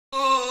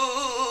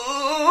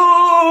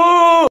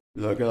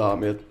Look at that,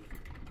 mate.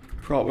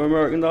 Proper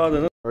American dad,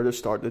 innit? Or to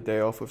start the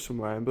day off with some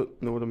wine, but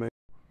you know what I mean.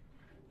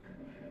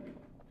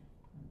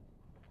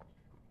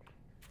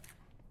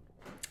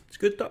 It's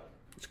good, that.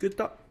 It's good,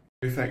 that. What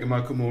do you think of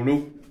my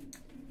kimono?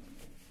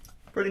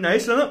 Pretty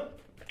nice, isn't it?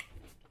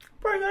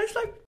 Pretty nice,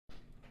 like.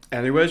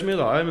 Anyways, mate,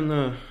 I'm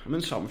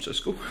in San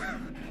Francisco.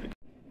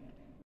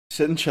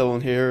 Sitting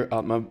chilling here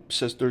at my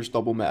sister's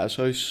double mess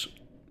house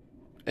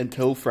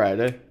until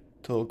Friday,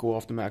 till I go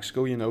off to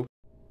Mexico, you know.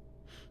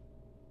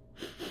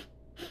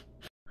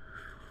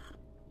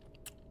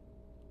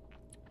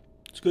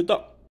 It's good,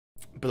 that.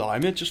 But I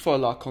mate, just for a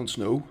lot on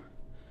snow.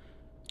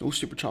 No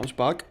Supertramp's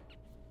back.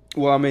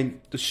 Well, I mean,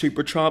 the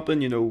super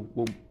tramping, you know,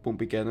 won't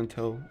begin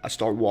until I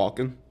start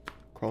walking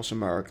across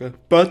America.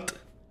 But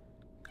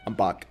I'm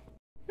back.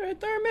 Right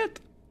there, mate.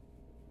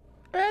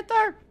 Right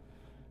there.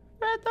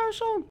 Right there,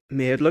 son.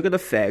 Mate, look at the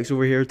fags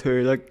over here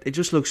too. Like, they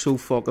just look so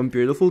fucking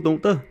beautiful,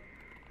 don't they?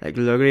 Like,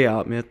 look at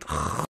that, mate.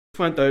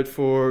 Went out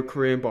for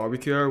Korean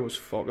barbecue. It was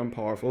fucking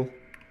powerful.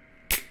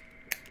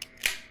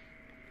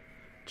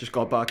 Just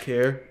got back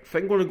here. I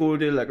think I'm gonna go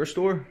to the liquor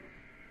store.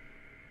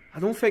 I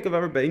don't think I've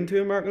ever been to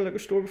an American liquor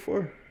store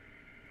before.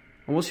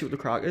 I want to see what the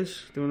crack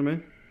is. Do you know what I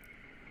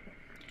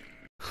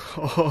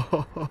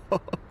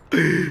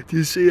mean? Do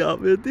you see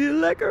that, mate? Do you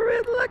liquor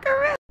it?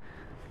 Liquor it?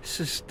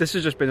 This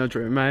has just been a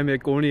dream, man,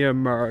 mate. Going to an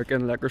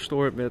American liquor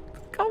store, mate.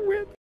 Can't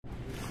wait.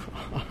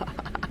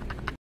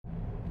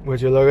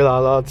 Would you look at that,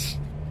 lads?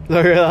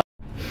 Look at that.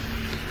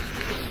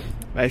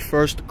 My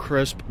first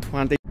crisp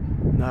 20.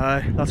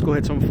 Now, let's go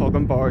hit some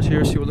fucking bars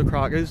here, see what the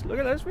crack is. Look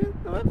at this, mate.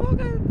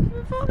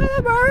 Fucking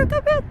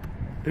America,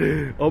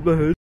 mate. Up the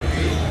hood.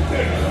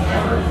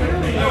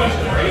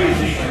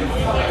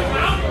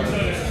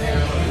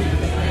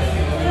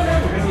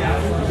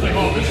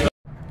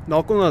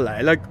 Not gonna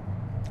lie, like,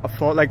 I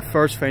thought, like,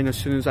 first thing as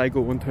soon as I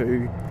go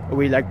into a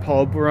wee, like,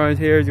 pub around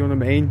here, do you know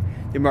what I mean?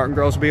 The American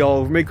girls will be all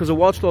over me, because I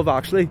watched Love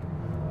Actually.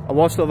 And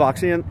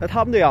it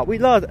happened to that wee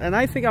lad, and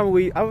I think I'm a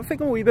wee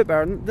bit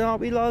better than that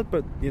wee lad,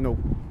 but, you know,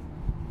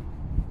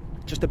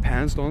 it just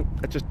depends, don't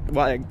it? It just,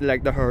 well,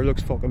 like, the hair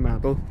looks fucking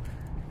mental.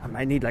 I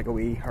might need, like, a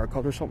wee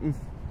haircut or something.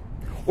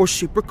 Or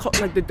super cut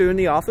like they do in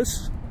the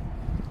office.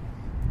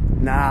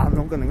 Nah, I'm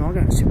not gonna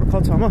get a super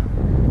cut, am I?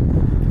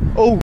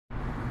 Oh!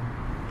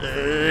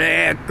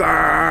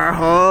 Liquor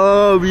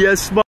hub,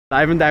 yes, man.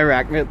 Live and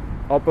direct, mate.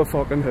 Up a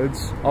fucking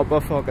hoods. Up a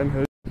fucking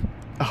hood.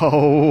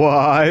 Oh,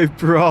 why,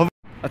 bro.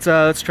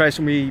 Let's try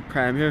some wee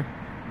prime here.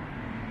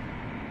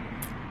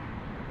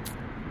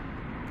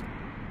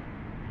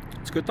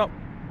 It's good, though.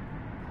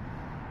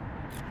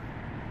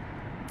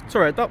 It's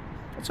alright, though.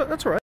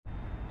 That's alright.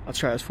 Let's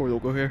try this 4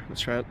 Loko here. Let's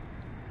try it.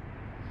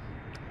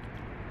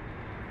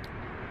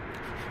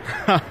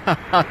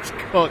 That's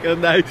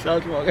fucking nice.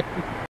 That's fucking.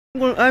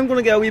 I'm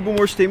gonna get a wee bit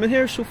more steam in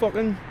here, so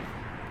fucking.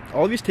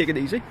 Always take it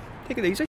easy. Take it easy.